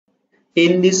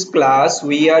In this class,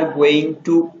 we are going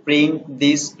to print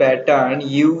this pattern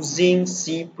using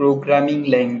C programming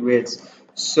language.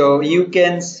 So you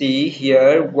can see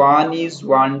here 1 is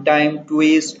 1 time, 2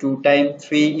 is 2 time,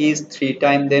 3 is 3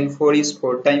 time, then 4 is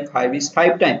 4 time, 5 is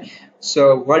 5 time.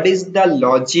 So what is the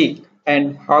logic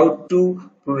and how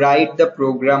to write the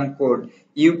program code?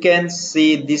 You can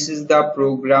see this is the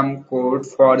program code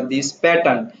for this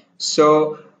pattern.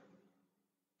 So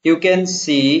you can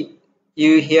see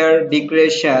you here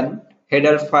declaration,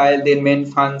 header file, then main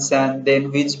function,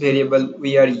 then which variable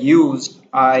we are used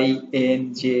I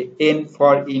n j n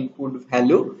for input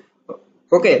value.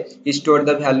 Okay, store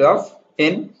the value of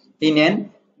n in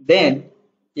n, then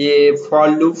a for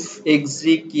loop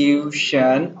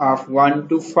execution of 1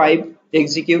 to 5,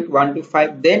 execute 1 to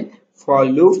 5, then for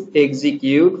loop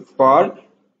execute for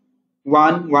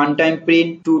 1 time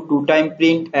print, 2 time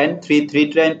print, and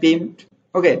 3 time print.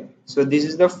 Okay, so this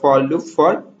is the for loop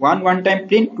for 1 time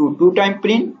print, 2 time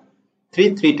print,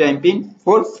 3 time print,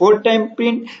 4 time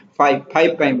print, 5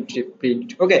 time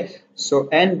print. Okay, so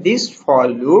and this for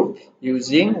loop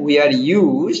using we are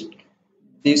used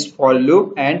this for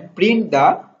loop and print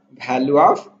the value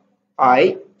of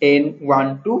I n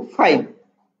 1 to 5,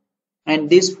 and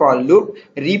this for loop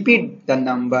repeat the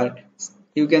number.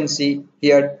 You can see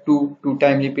here 2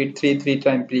 time repeat, 3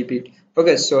 time repeat.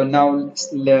 Okay, so now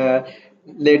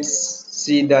let's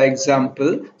see the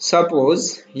example.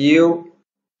 Suppose you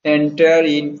enter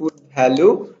input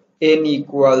value n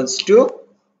equals to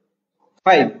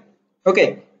 5.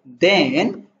 Okay,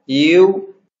 then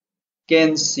you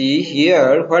can see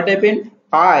here what happened.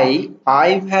 I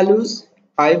values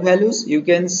you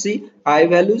can see I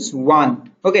values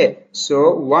 1. Okay,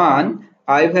 so 1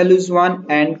 I values 1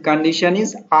 and condition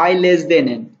is I less than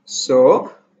n.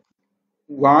 So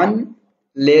 1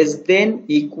 less than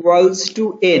equals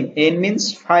to n. N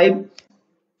means 5.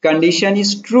 Condition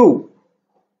is true.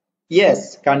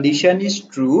 Yes, condition is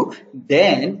true.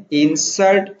 Then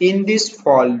insert in this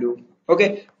for loop.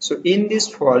 Okay, so in this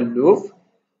for loop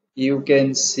you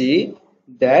can see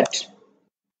that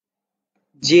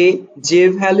j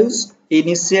values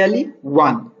initially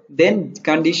 1, then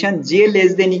condition j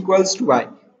less than equals to I.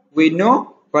 We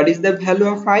know what is the value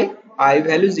of I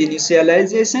values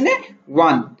initialization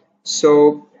 1.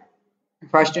 So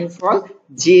first and all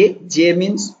j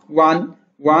means 1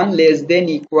 less than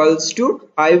equals to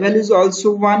I values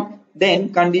also 1,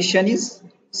 then condition is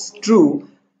true.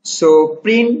 So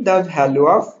print the value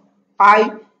of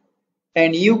I,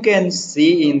 and you can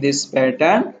see in this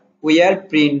pattern we are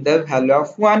print the value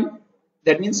of 1,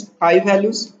 that means I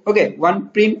values. Okay, 1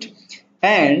 print,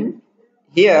 and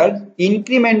here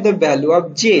increment the value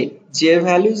of j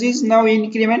values is now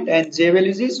increment and j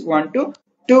values is 1 to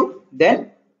 2,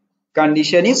 then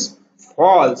condition is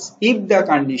false. If the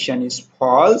condition is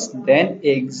false, then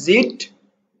exit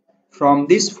from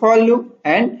this for loop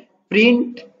and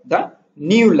print the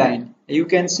new line. You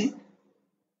can see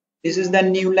this is the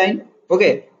new line.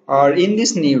 Okay, or in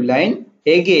this new line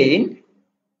again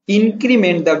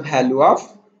increment the value of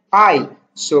I.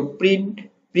 So print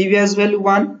previous value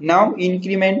 1, now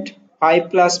increment I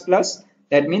plus plus,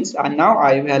 that means now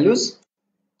I values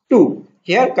 2.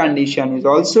 Here condition is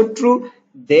also true.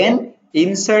 Then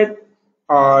insert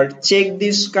or check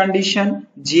this condition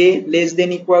j less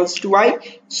than equals to I.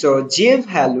 So j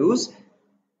values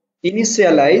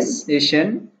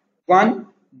initialization 1,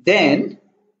 then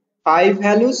I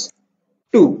values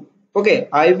 2. Okay,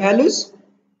 I values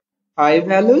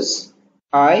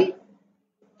I.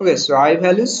 Okay, so I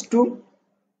values 2,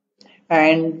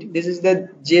 and this is the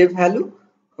j value.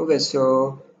 Okay,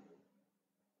 so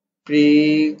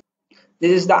this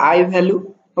is the I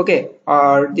value. Okay,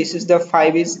 or this is the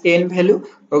 5 is n value.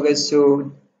 Okay,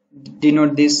 so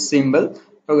denote this symbol.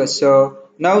 Okay, so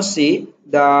now see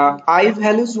the I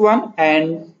values 1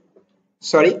 and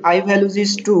sorry I values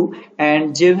is 2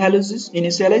 and j values is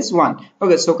initialize 1.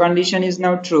 Okay, so condition is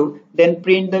now true. Then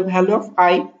print the value of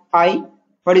I.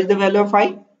 What is the value of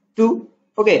I? 2.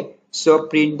 Okay, so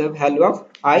print the value of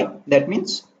I, that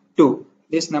means 2.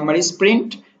 This number is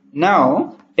print.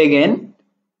 Now again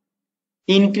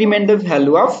increment the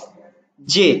value of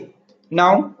j.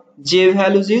 Now j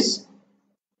values is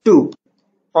 2.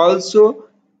 Also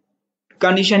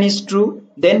condition is true.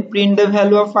 Then print the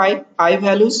value of I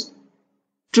values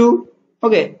 2.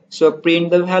 Okay, so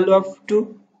print the value of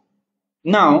 2.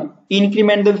 Now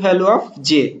increment the value of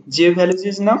j values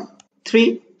is now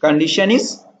 3. Condition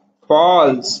is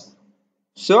false,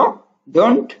 so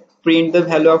don't print the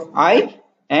value of I,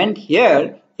 and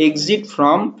here exit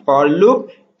from for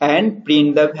loop and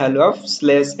print the value of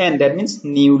 /n, that means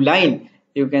new line.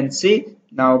 You can see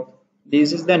now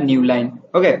this is the new line.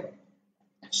 Okay,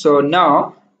 So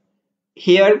now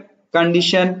here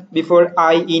condition before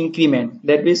I increment,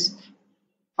 that is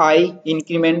I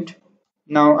increment,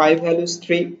 now I value is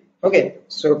 3. Okay,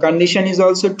 so condition is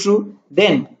also true.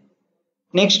 Then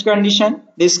next condition,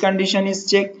 this condition is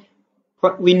checked.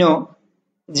 We know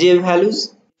j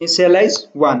values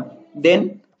initialize 1,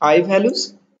 then I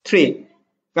values 3.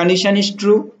 Condition is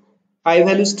true, I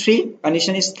values 3,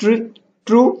 condition is true.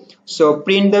 So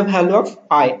print the value of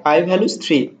I values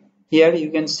 3. Here you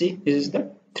can see this is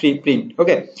the 3 print.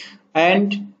 Okay,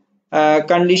 and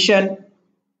condition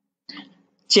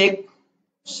check.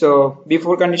 So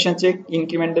before condition check,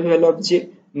 increment the value of j.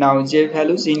 Now j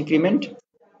values increment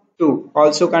 2.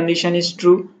 Also condition is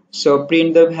true. So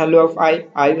print the value of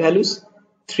I values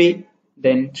 3,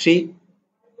 then 3.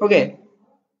 Okay.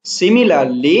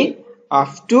 Similarly,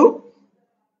 after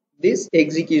this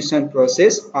execution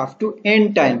process up to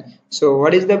n time. So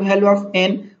what is the value of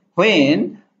n?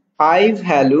 When I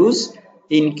values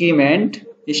increment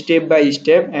step by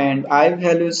step and I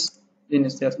values in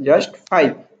just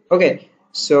 5. Okay,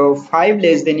 so 5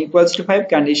 less than equals to 5,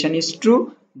 condition is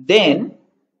true. Then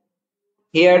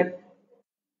here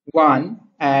 1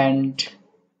 and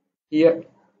here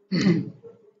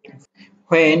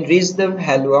when reach the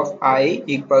value of I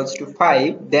equals to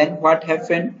 5, then what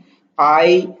happened?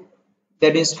 I,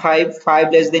 that is 5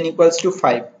 less than equals to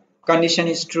 5, condition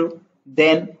is true.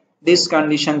 Then this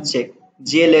condition check,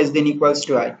 j less than equals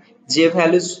to I, j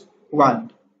values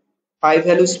 1, I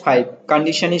values 5,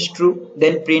 condition is true.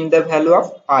 Then print the value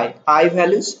of I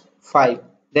values 5,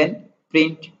 then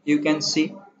print, you can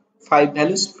see 5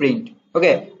 values print.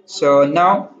 Okay, so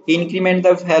now increment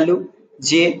the value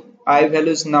j, I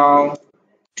values now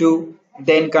 2,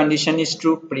 then condition is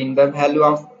true, print the value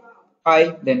of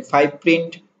I, then 5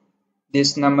 print,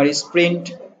 this number is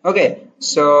print. Okay,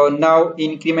 so now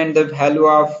increment the value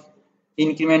of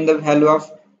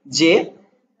j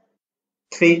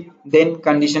 3, then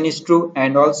condition is true,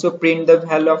 and also print the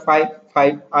value of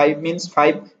I means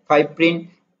 5 print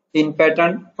in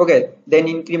pattern. Okay, then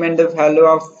increment the value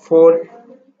of 4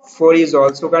 is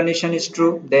also condition is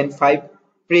true, then 5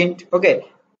 print. Okay,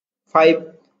 5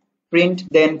 print,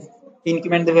 then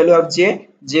increment the value of j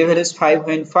value is 5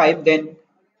 when 5, then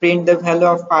print the value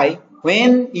of I.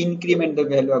 When increment the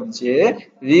value of j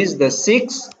reach the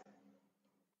 6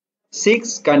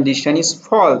 condition is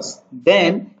false,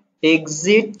 then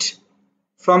exit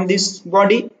from this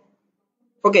body.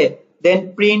 Okay,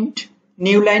 then print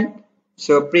new line.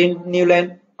 So print new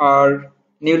line, or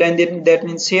new line, that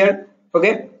means here.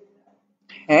 Okay,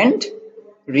 and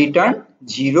return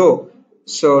 0.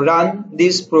 So run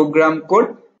this program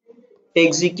code,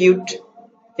 execute,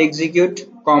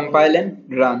 compile and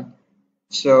run.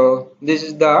 So this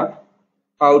is the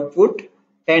output.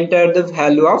 Enter the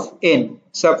value of n.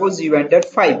 Suppose you entered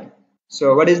 5.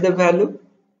 So what is the value?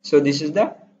 So this is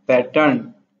the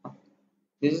pattern.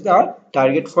 This is the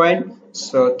target point.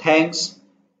 So thanks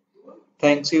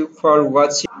you for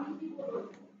watching.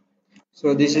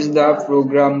 So this is the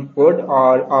program code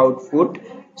or output.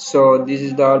 So this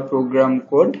is the program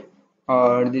code,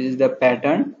 or this is the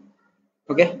pattern.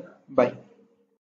 Okay, bye.